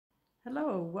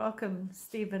Hello, welcome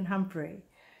Stephen Humphrey.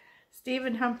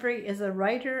 Stephen Humphrey is a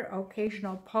writer,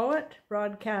 occasional poet,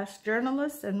 broadcast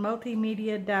journalist, and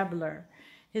multimedia dabbler.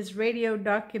 His radio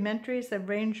documentaries have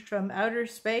ranged from outer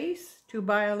space to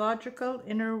biological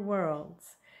inner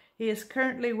worlds. He is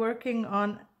currently working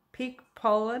on Peak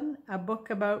Pollen, a book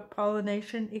about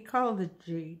pollination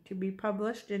ecology, to be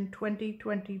published in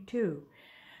 2022.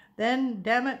 Then,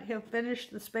 damn it, he'll finish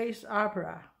the space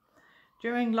opera.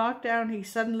 During lockdown, he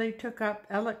suddenly took up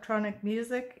electronic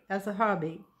music as a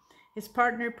hobby. His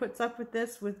partner puts up with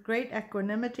this with great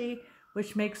equanimity,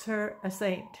 which makes her a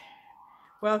saint.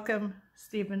 Welcome,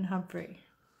 Stephen Humphrey.